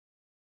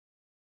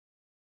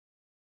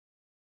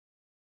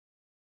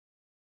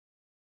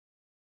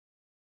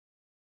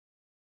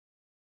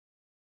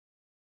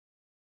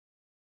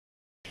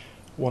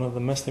One of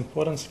the most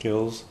important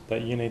skills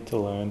that you need to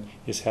learn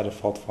is how to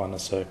fault find a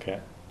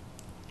circuit.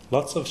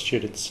 Lots of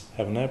students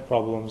have no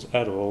problems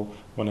at all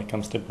when it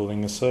comes to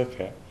building a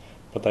circuit,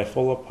 but they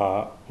fall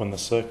apart when the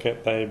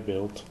circuit they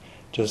built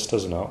just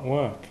does not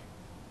work.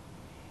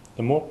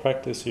 The more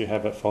practice you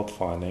have at fault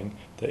finding,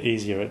 the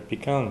easier it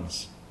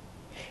becomes.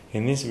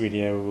 In this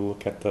video we will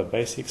look at the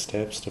basic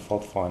steps to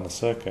fault find a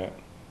circuit.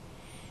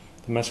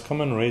 The most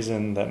common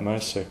reason that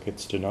most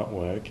circuits do not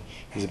work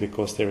is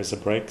because there is a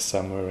break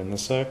somewhere in the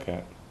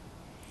circuit.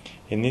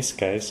 In this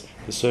case,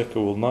 the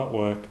circuit will not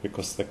work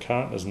because the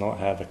current does not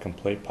have a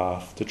complete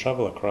path to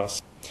travel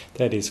across.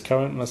 That is,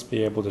 current must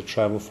be able to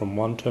travel from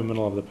one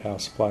terminal of the power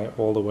supply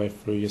all the way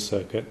through your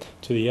circuit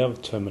to the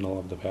other terminal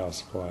of the power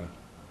supply.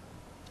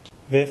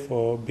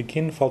 Therefore,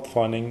 begin fault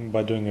finding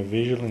by doing a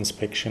visual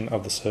inspection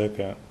of the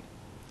circuit.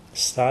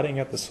 Starting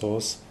at the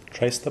source,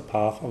 trace the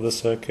path of the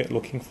circuit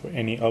looking for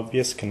any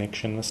obvious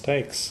connection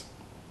mistakes.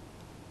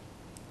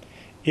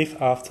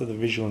 If after the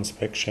visual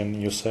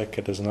inspection your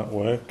circuit does not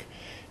work,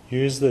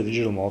 use the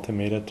digital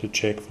multimeter to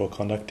check for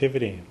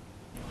conductivity.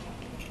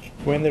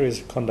 When there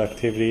is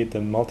conductivity, the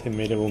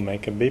multimeter will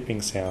make a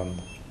beeping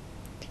sound.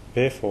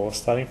 Therefore,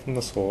 starting from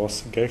the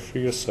source, go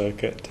through your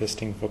circuit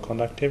testing for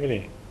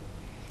conductivity.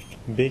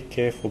 Be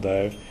careful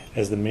though,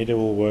 as the meter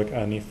will work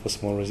only for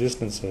small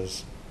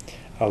resistances.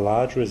 A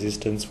large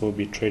resistance will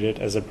be treated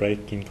as a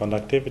break in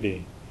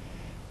conductivity.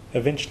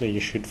 Eventually you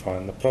should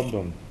find the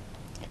problem.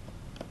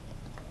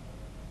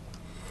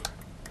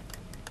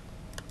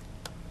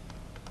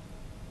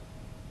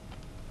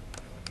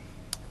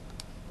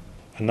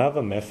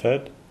 Another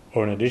method,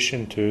 or in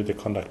addition to the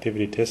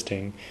conductivity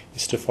testing,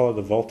 is to follow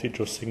the voltage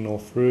or signal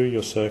through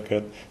your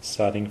circuit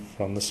starting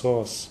from the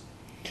source.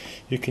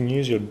 You can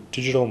use your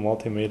digital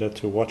multimeter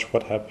to watch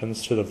what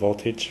happens to the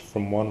voltage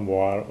from one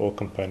wire or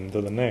component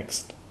to the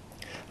next.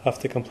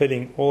 After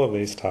completing all of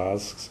these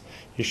tasks,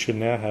 you should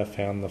now have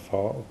found the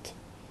fault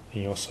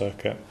in your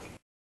circuit.